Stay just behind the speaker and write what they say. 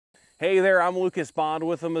Hey there, I'm Lucas Bond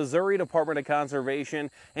with the Missouri Department of Conservation,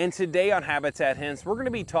 and today on Habitat Hints, we're going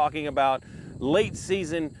to be talking about late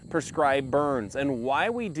season prescribed burns and why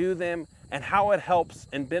we do them and how it helps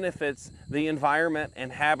and benefits the environment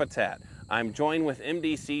and habitat. I'm joined with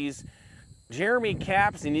MDC's Jeremy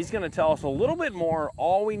Capps, and he's going to tell us a little bit more,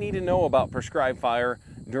 all we need to know about prescribed fire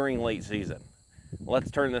during late season. Let's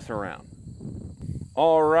turn this around.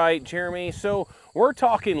 All right, Jeremy, so we're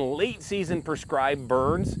talking late season prescribed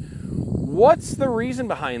burns. What's the reason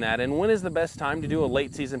behind that, and when is the best time to do a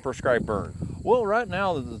late season prescribed burn? Well, right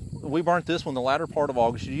now, we burnt this one the latter part of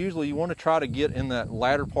August. Usually you want to try to get in that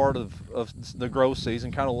latter part of the growth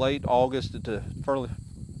season, kind of late August to early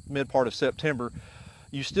mid part of September.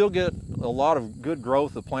 You still get a lot of good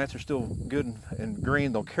growth. The plants are still good and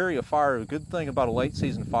green. They'll carry a fire. The good thing about a late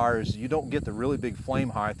season fire is you don't get the really big flame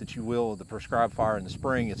height that you will with the prescribed fire in the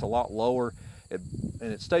spring. It's a lot lower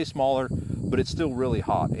and it stays smaller, but it's still really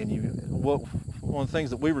hot. And one of the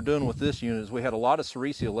things that we were doing with this unit is we had a lot of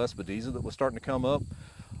Sericea lespedeza that was starting to come up,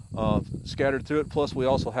 scattered through it. Plus we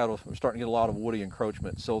also we're starting to get a lot of woody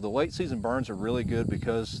encroachment. So the late season burns are really good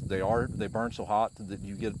because they burn so hot that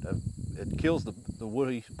you get it kills the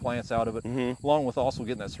woody plants out of it, along with also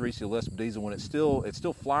getting that Sericea lespedeza when it's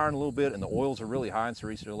still flowering a little bit and the oils are really high in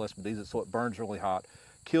Sericea lespedeza, so it burns really hot,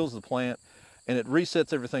 kills the plant, and it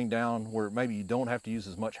resets everything down where maybe you don't have to use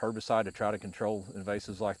as much herbicide to try to control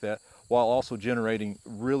invasives like that, while also generating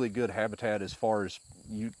really good habitat as far as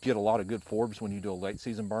you get a lot of good forbs when you do a late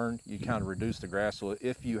season burn. You kind of reduce the grass. So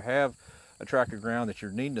if you have a tract of ground that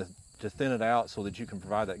you're needing to thin it out so that you can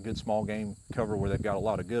provide that good small game cover where they've got a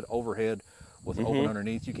lot of good overhead with open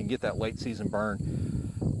underneath, you can get that late season burn.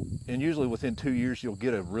 And usually within 2 years, you'll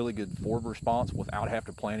get a really good forb response without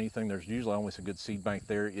having to plant anything. There's usually always a good seed bank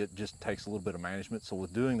there. It just takes a little bit of management. So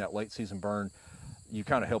with doing that late season burn, you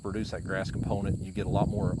kind of help reduce that grass component. You get a lot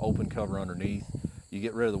more open cover underneath. You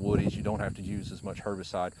get rid of the woodies. You don't have to use as much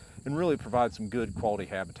herbicide, and really provide some good quality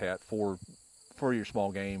habitat for your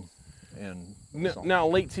small game. And now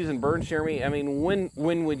late season burns, Jeremy, I mean,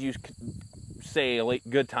 when would you say a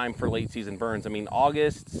good time for late season burns? I mean,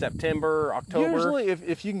 August, September, October? Usually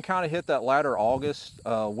if you can kind of hit that latter August.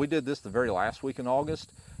 We did this the very last week in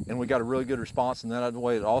August, and we got a really good response, and that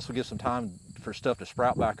way it also gives some time for stuff to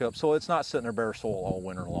sprout back up, so it's not sitting there bare soil all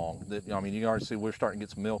winter long. I mean, you can already see we're starting to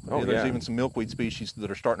get some milk. There's even some milkweed species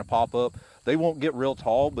that are starting to pop up. They won't get real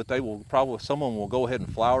tall, but they will probably, some of them will go ahead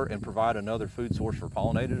and flower and provide another food source for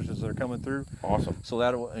pollinators as they're coming through. Awesome. So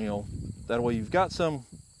that way you've got some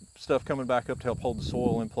stuff coming back up to help hold the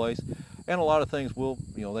soil in place, and a lot of things will,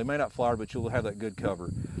 they may not flower, but you'll have that good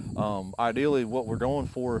cover. Ideally, what we're going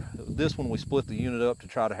for, this one we split the unit up to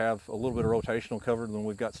try to have a little bit of rotational cover. Then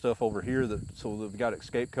we've got stuff over here so that we've got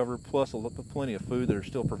escape cover, plus plenty of food that are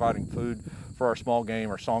still providing food for our small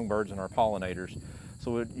game, our songbirds, and our pollinators.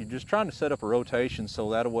 So you're just trying to set up a rotation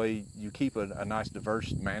so that way you keep a nice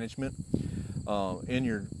diverse management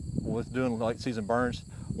with doing late season burns.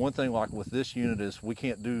 One thing like with this unit is we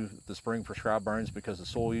can't do the spring prescribed burns because the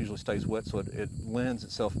soil usually stays wet, so it lends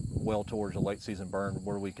itself well towards a late season burn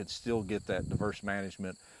where we could still get that diverse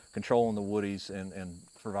management, controlling the woodies and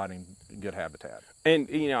providing good habitat. And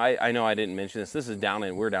I know I didn't mention this.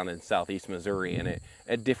 We're down in southeast Missouri, and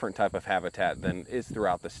a different type of habitat than is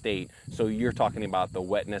throughout the state. So you're talking about the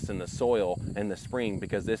wetness in the soil in the spring,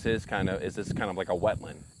 because this is kind of like a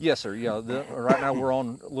wetland? Yes, sir. Yeah. Right now we're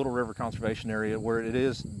on Little River Conservation Area where it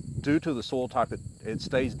is, due to the soil type, it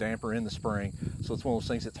stays damper in the spring. So it's one of those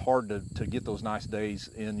things. It's hard to get those nice days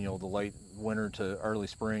in the late winter to early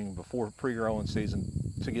spring before pre-growing season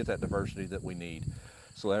to get that diversity that we need.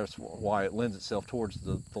 So that's why it lends itself towards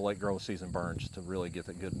the late growth season burns, to really get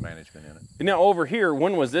that good management in it. Now over here,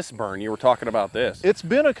 when was this burn? You were talking about this. It's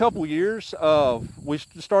been a couple years. We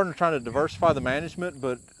started trying to diversify the management,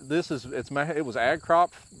 but it was ag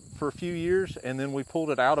crop for a few years, and then we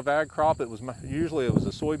pulled it out of ag crop. Usually it was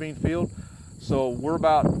a soybean field. So we're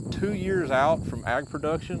about 2 years out from ag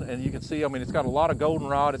production, and you can see, I mean, it's got a lot of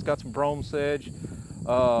goldenrod, it's got some brome sedge,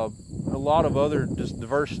 a lot of other just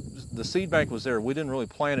diverse. The seed bank was there. We didn't really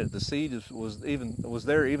plant it. The seed was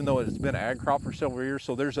there, even though it's been ag crop for several years.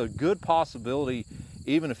 So there's a good possibility,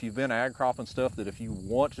 even if you've been ag crop and stuff, that if you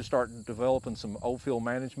want to start developing some old field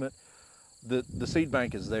management, the seed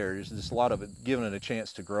bank is there. There's just a lot of it, giving it a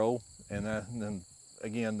chance to grow, and then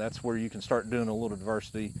again, that's where you can start doing a little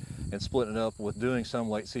diversity and splitting it up with doing some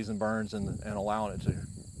late season burns and allowing it to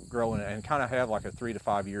grow and kind of have like a 3 to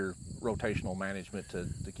 5 year rotational management to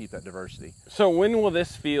keep that diversity. So when will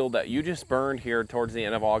this field that you just burned here towards the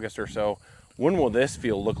end of August or so, when will this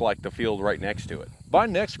field look like the field right next to it? By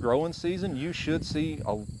next growing season, you should see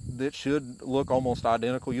it should look almost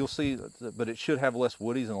identical. You'll see, but it should have less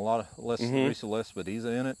woodies and a lot of less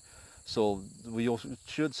Ricciolessa in it. So we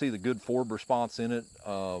should see the good forb response in it.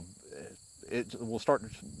 It will start to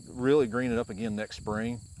really green it up again next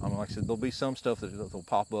spring. I mean, like I said, there'll be some stuff that'll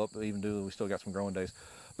pop up, even though we still got some growing days.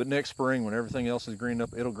 But next spring, when everything else is greened up,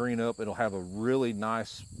 it'll green up. It'll have a really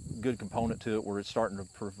nice, good component to it, where it's starting to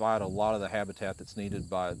provide a lot of the habitat that's needed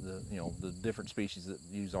by the different species that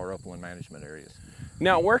use our upland management areas.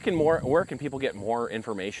 Now, where can people get more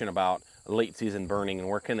information about late season burning, and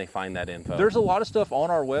where can they find that info? There's a lot of stuff on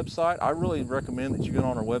our website. I really recommend that you go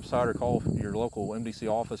on our website or call your local MDC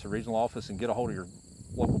office or regional office and get a hold of your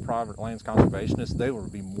local private lands conservationists. They will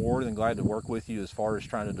be more than glad to work with you as far as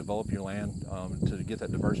trying to develop your land to get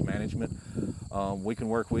that diverse management. We can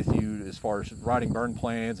work with you as far as writing burn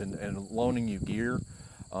plans and loaning you gear.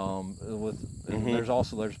 There's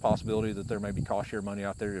a possibility that there may be cost share money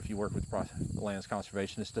out there if you work with lands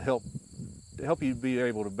conservationists to help you be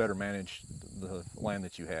able to better manage the land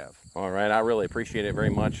that you have. All right, I really appreciate it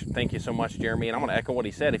very much. Thank you so much, Jeremy. And I'm going to echo what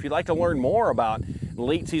he said. If you'd like to learn more about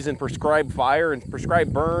late season prescribed fire and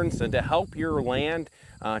prescribed burns and to help your land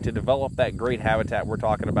to develop that great habitat we're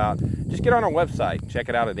talking about, just get on our website. Check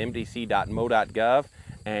it out at mdc.mo.gov,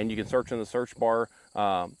 and you can search in the search bar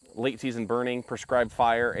late season burning, prescribed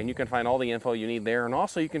fire, and you can find all the info you need there. And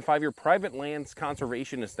also you can find your private lands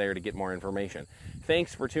conservationist there to get more information.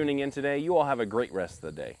 Thanks for tuning in today. You all have a great rest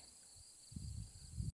of the day.